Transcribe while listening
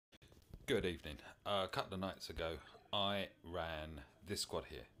Good evening. A couple of nights ago, I ran this squad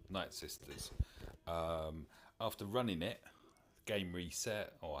here, Nightsisters. After running it, game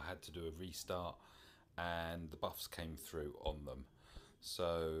reset, or I had to do a restart, and the buffs came through on them.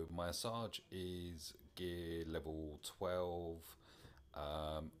 So my Asajj is gear level 12.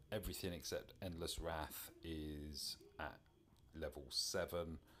 Everything except Endless Wrath is at level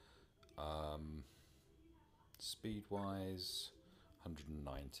 7. Speed wise,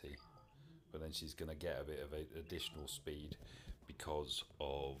 190. But then she's going to get a bit of additional speed because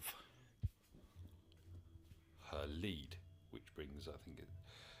of her lead, which brings, I think,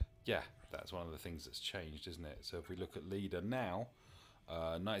 yeah, that's one of the things that's changed, isn't it? So if we look at leader now,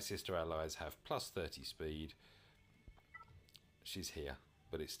 Night Sister allies have plus 30 speed. She's here,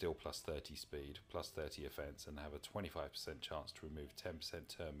 but it's still plus 30 speed, plus 30 offense, and have a 25% chance to remove 10%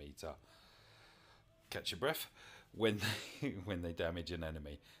 turn meter. Catch your breath when when they damage an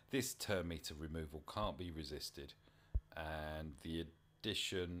enemy. This turn meter removal can't be resisted, and the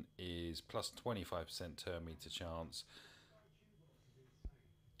addition is plus 25% turn meter chance.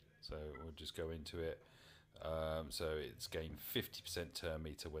 So we'll just go into it. So it's gained 50% turn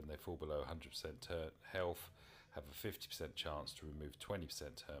meter when they fall below 100% health. Have a 50% chance to remove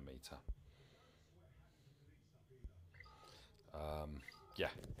 20% turn meter. Yeah.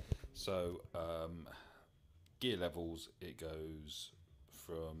 So gear levels, it goes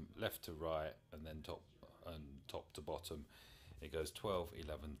from left to right and then top to bottom. It goes 12,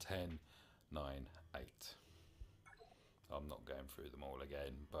 11, 10, 9, 8. I'm not going through them all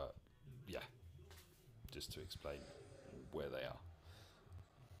again, but yeah, just to explain where they are.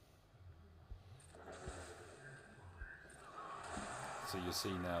 So you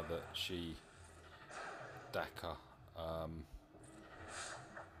see now that she, Daka,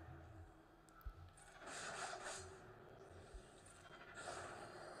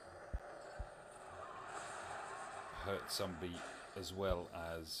 hurt somebody as well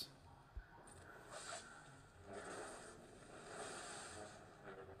as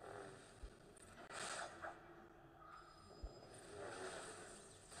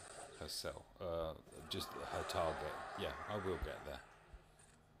herself, just her target. Yeah, I will get there.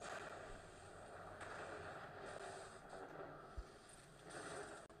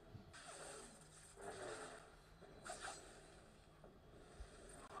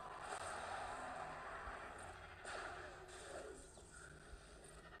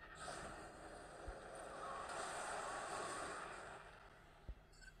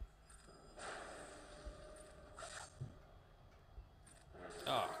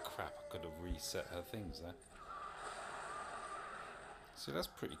 Ah, oh, crap, I could have reset her things there. So that's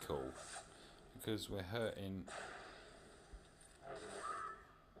pretty cool, because we're hurting.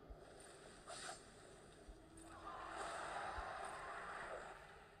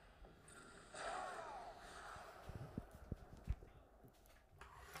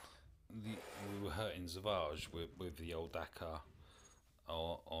 We were hurting Zavage with the old Dakar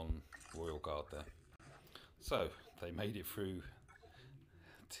on Royal Guard there. So they made it through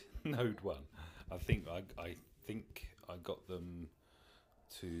Node 1. I think I got them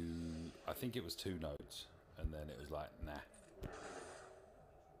to, I think it was 2 nodes, and then it was like, nah.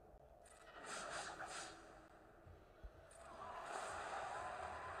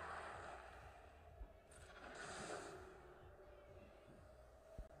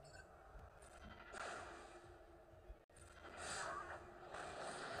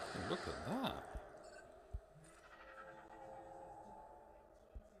 Look at that.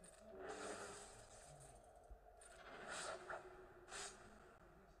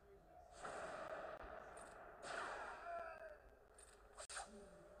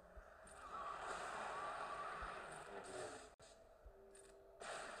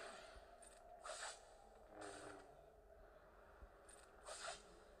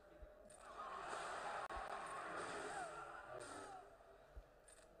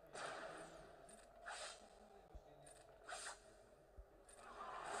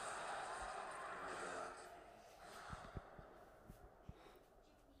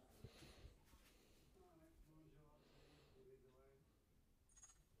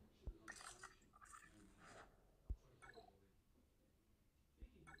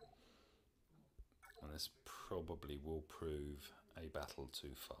 And this probably will prove a battle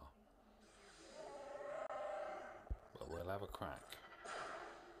too far. But we'll have a crack.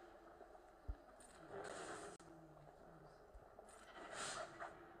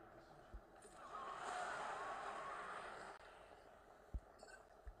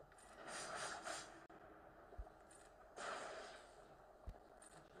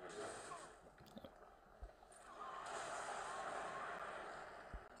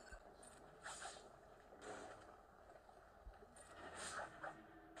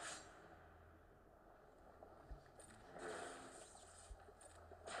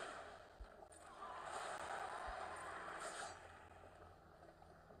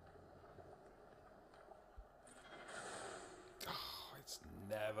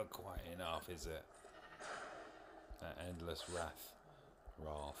 never quite enough, is it? That endless wrath.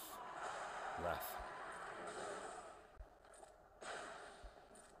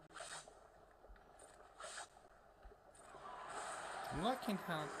 I'm liking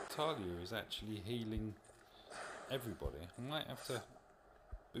how Talia is actually healing everybody. I might have to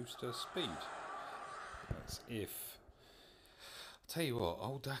boost her speed. That's if... I'll tell you what,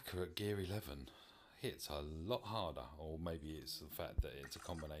 old Daka at gear 11 hits a lot harder, or maybe it's the fact that it's a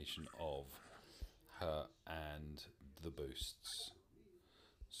combination of her and the boosts.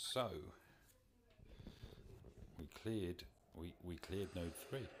 So we cleared node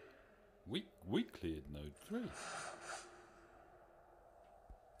 3. We cleared node 3.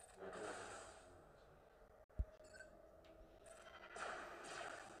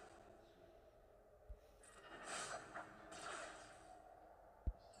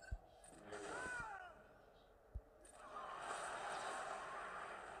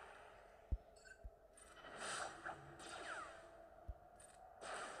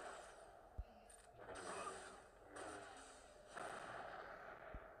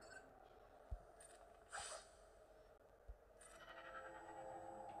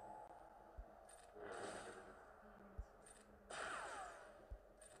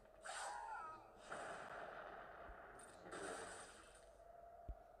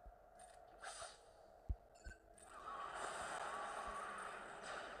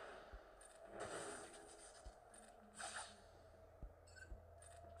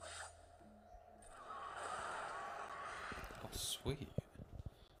 Sweet.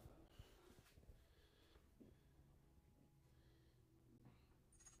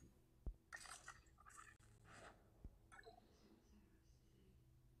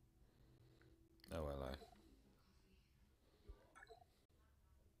 Oh, hello.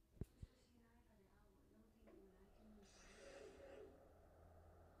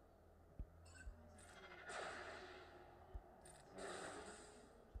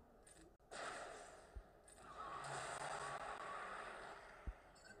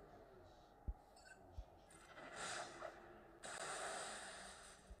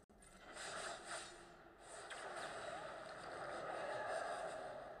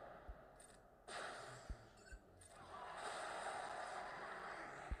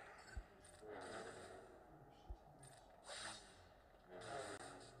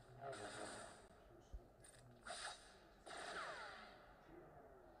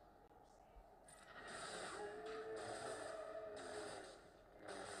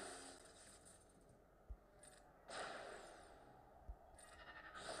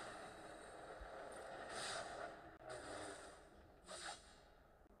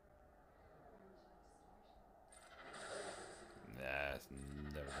 Nah, it's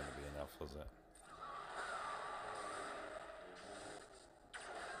never going to be enough, was it?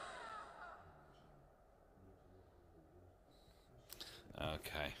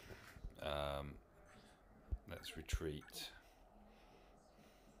 Okay. Let's retreat.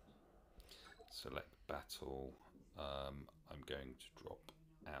 Select battle. I'm going to drop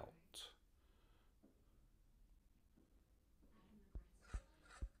out.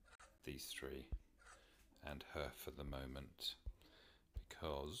 These three and her for the moment,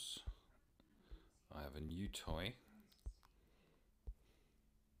 because I have a new toy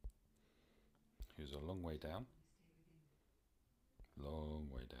who's a long way down. Long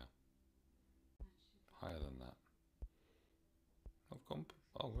way down. Higher than that. I've gone.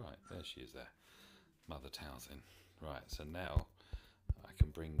 Oh, right. There she is there. Mother Townsend. Right. So now I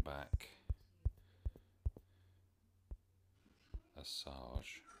can bring back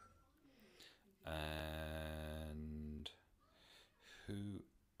Asajj. And who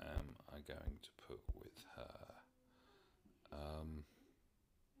am I going to put with her?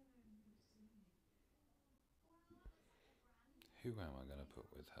 Who am I going to put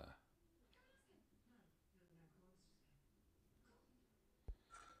with her?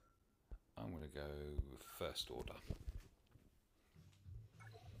 I'm going to go First Order.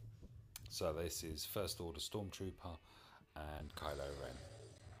 So this is First Order Stormtrooper and Kylo Ren.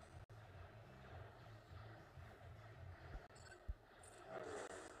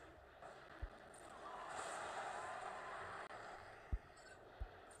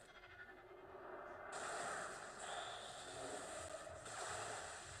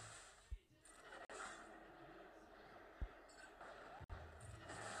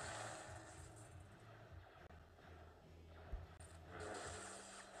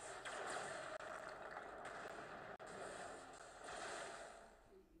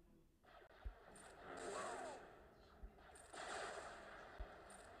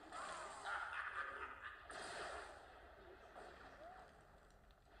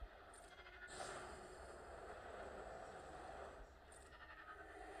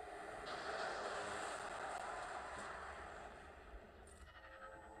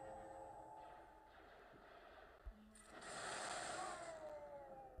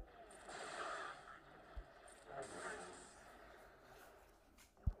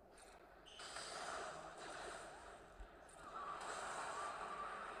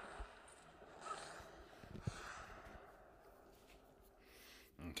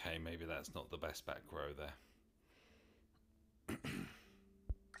 maybe that's not the best back row there.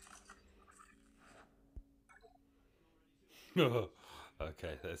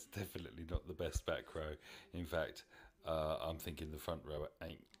 Okay, that's definitely not the best back row. In fact, I'm thinking the front row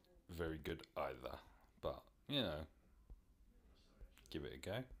ain't very good either. But, you know, give it a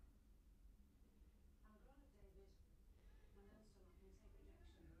go.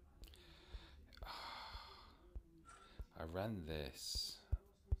 I ran this.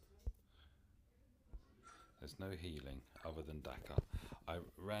 There's no healing other than Dakar. I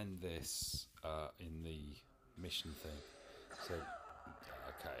ran this in the mission thing. So,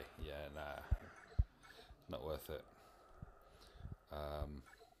 okay, yeah, nah. Not worth it.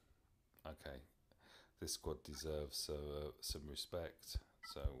 Okay. This squad deserves some respect.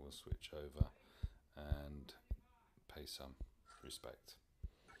 So we'll switch over and pay some respect.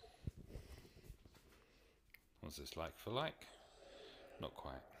 What's this like for like? Not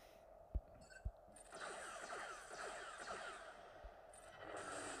quite.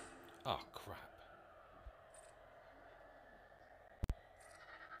 Oh, crap.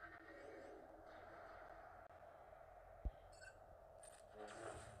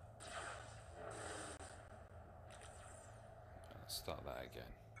 Let's start that again.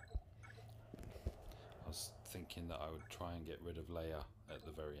 I was thinking that I would try and get rid of Leia at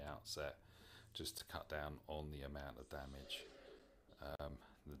the very outset, just to cut down on the amount of damage.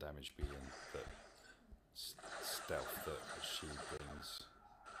 The damage being that stealth that she brings.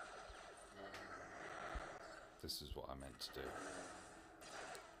 This is what I meant to do.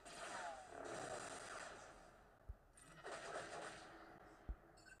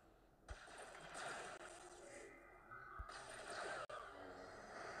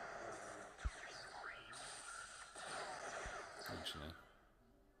 Actually.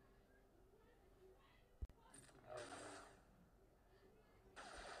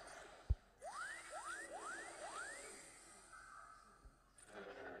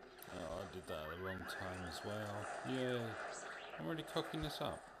 Oh, I did that at the wrong time as well. Yay. I'm already cocking this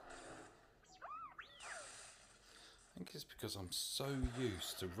up. I think it's because I'm so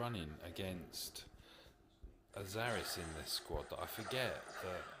used to running against Azaris in this squad that I forget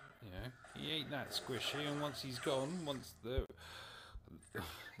that, you know, he ain't that squishy, and once he's gone,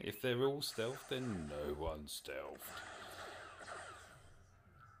 if they're all stealth, then no one's stealthed.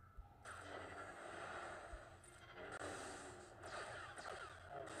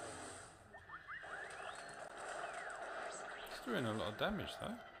 It's doing a lot of damage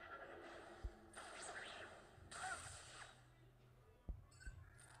though.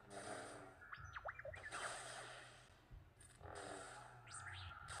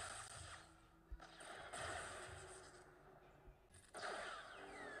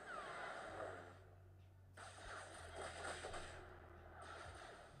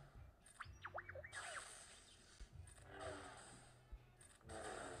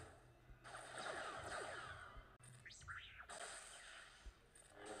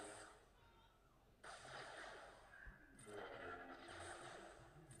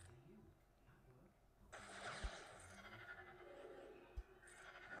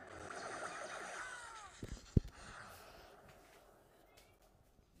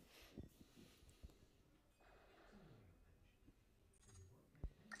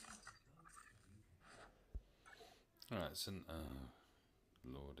 Alright, so,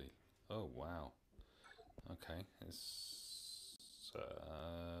 lordy. Oh, wow. Okay, it's,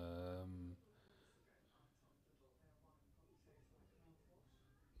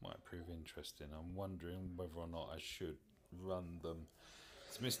 might prove interesting. I'm wondering whether or not I should run them.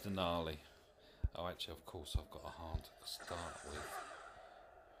 It's Mr. Gnarly. Oh, actually, of course, I've got a hand to start with.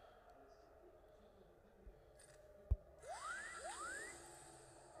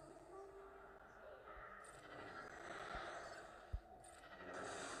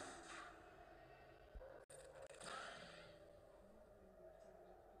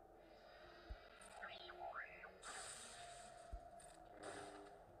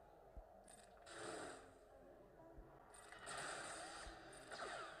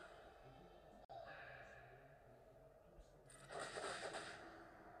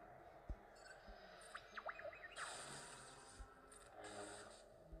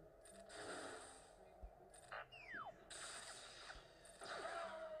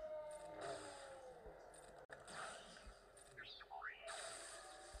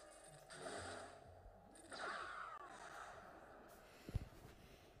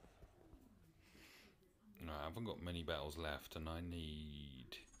 I haven't got many battles left, and I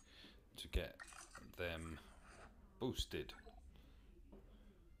need to get them boosted.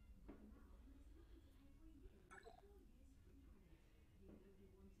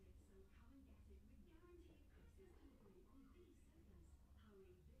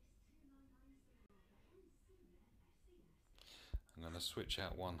 to switch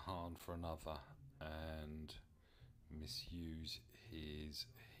out one hand for another and misuse his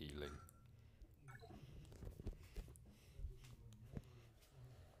healing.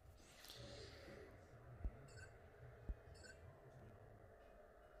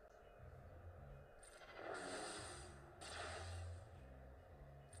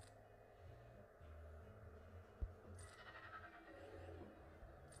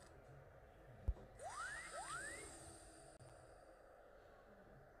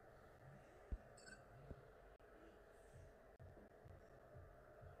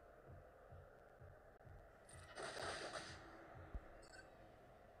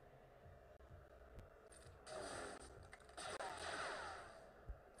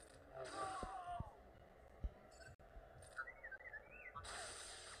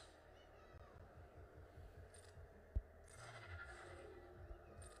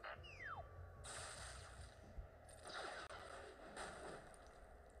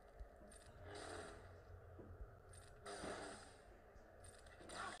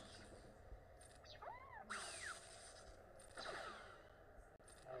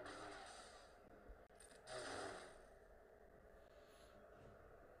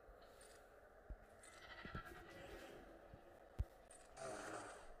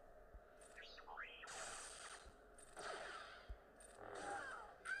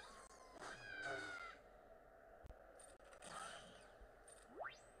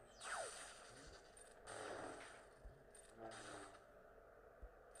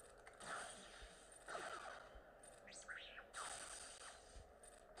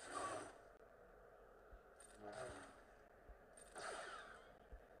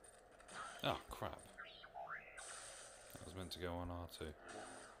 Oh, crap. That was meant to go on R2.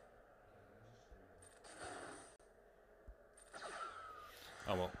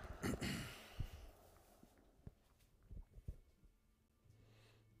 Oh well.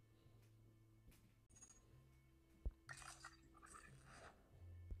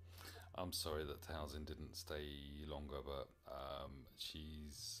 I'm sorry that Townsend didn't stay longer, but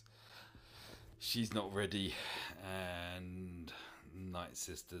she's not ready, and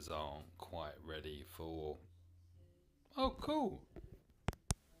Nightsisters aren't quite ready for. Oh, cool!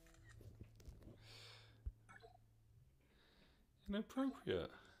 Inappropriate.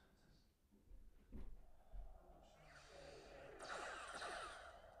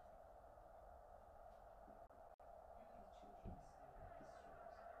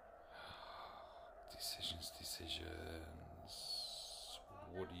 Decisions.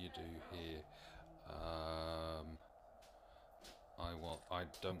 What do you do here? I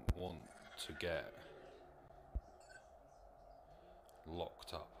don't want to get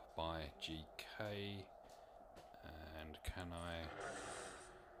locked up by GK. And can I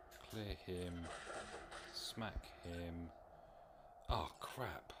clear him? Smack him. Oh,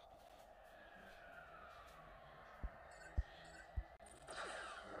 crap.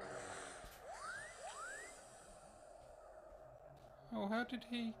 Oh, how did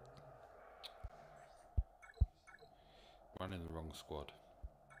he... Run in the wrong squad.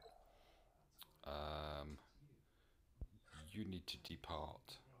 You need to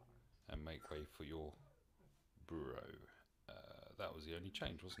depart and make way for your bro. That was the only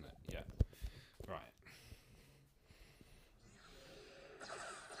change, wasn't it? Yeah. Right.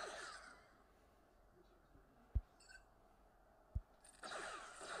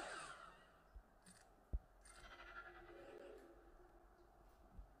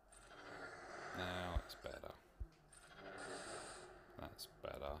 Now it's better. That's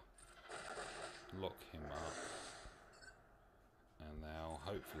better. Lock him up. And now,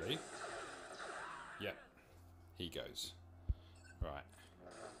 hopefully... Yep. He goes. Right.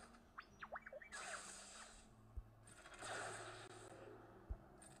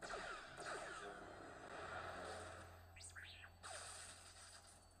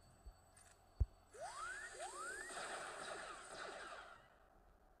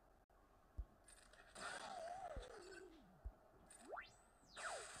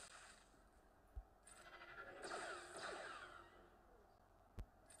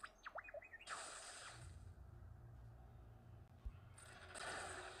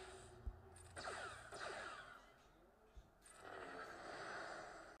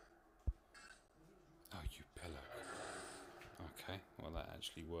 Okay, well that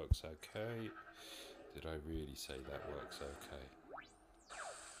actually works okay. Did I really say that works okay?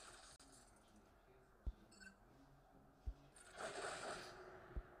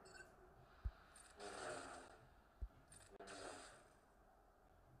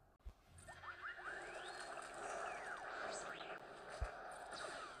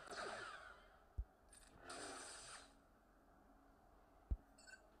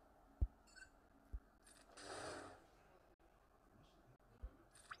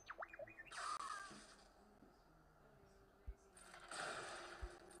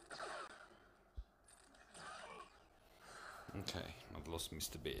 Okay, I've lost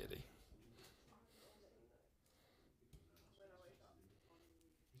Mr. Beardy.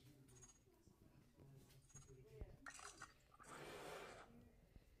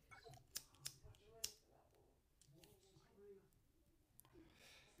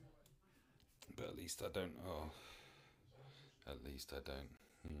 But at least I don't. Oh, at least I don't.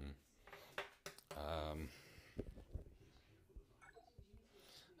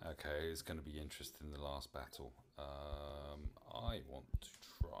 Okay, it's going to be interesting, the last battle. I want to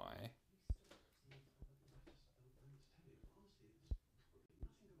try.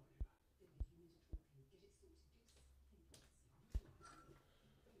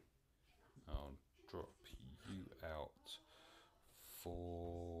 I'll drop you out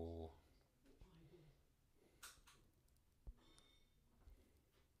for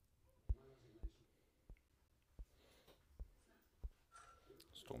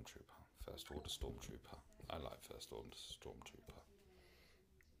Stormtrooper. First Order Stormtrooper. I like First Order Stormtrooper.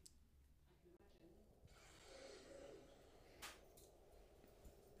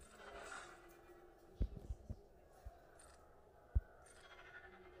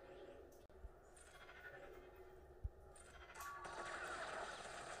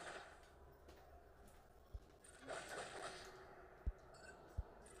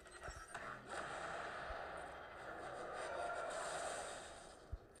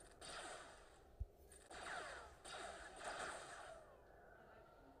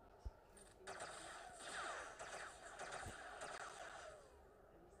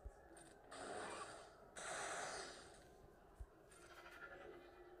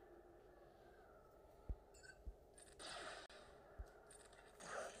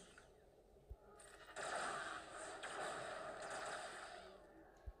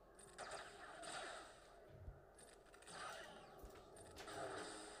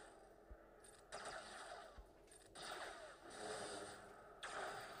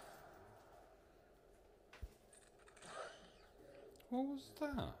 What was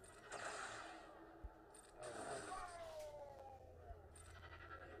that?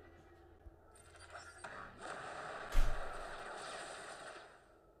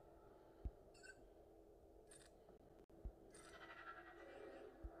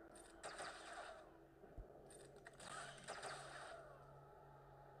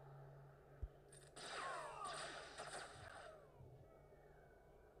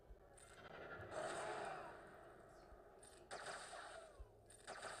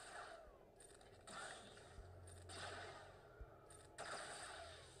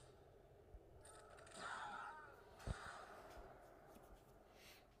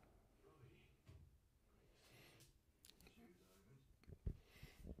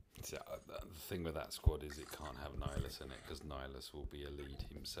 So, the thing with that squad is it can't have Nihilus in it, because Nihilus will be a lead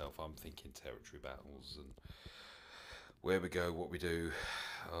himself. I'm thinking territory battles and where we go, what we do.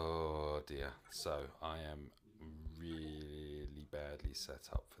 Oh dear. So I am really badly set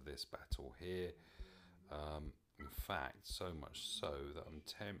up for this battle here. In fact, so much so that I'm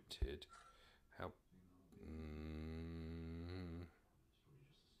tempted.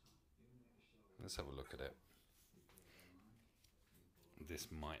 Let's have a look at it. This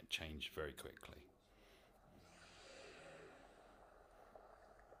might change very quickly.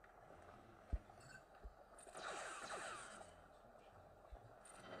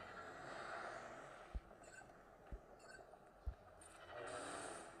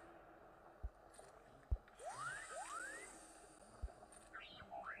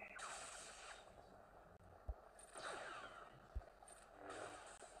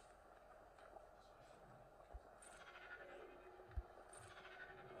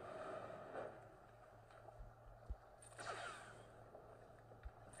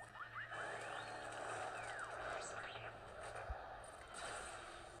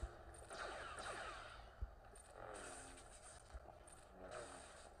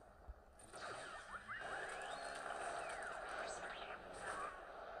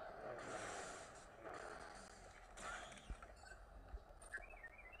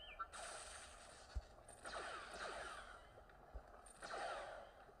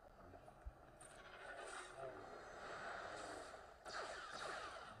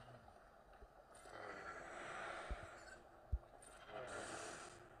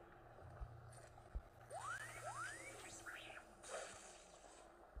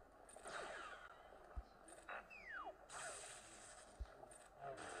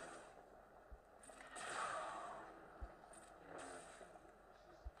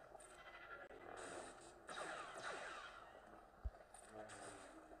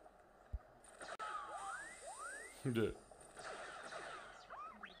 Yeah.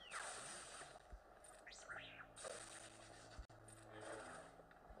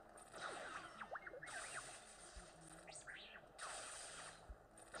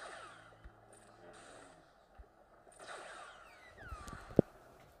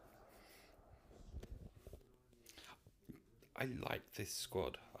 I like this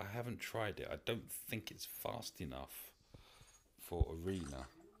squad. I haven't tried it. I don't think it's fast enough for arena.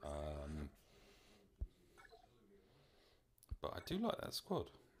 But I do like that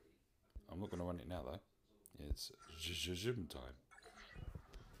squad. I'm not going to run it now though. It's Zhuzhum time.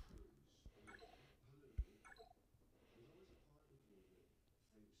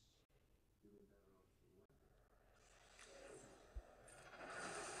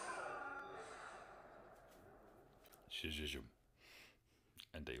 Zhuzhum.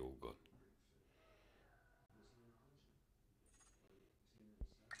 And they all gone.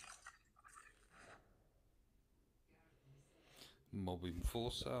 Mob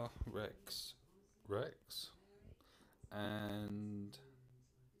Enforcer, Rex, and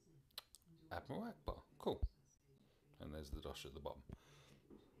Admiral Akbar. Cool. And there's the Dosh at the bottom.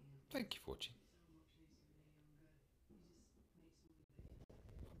 Thank you for watching.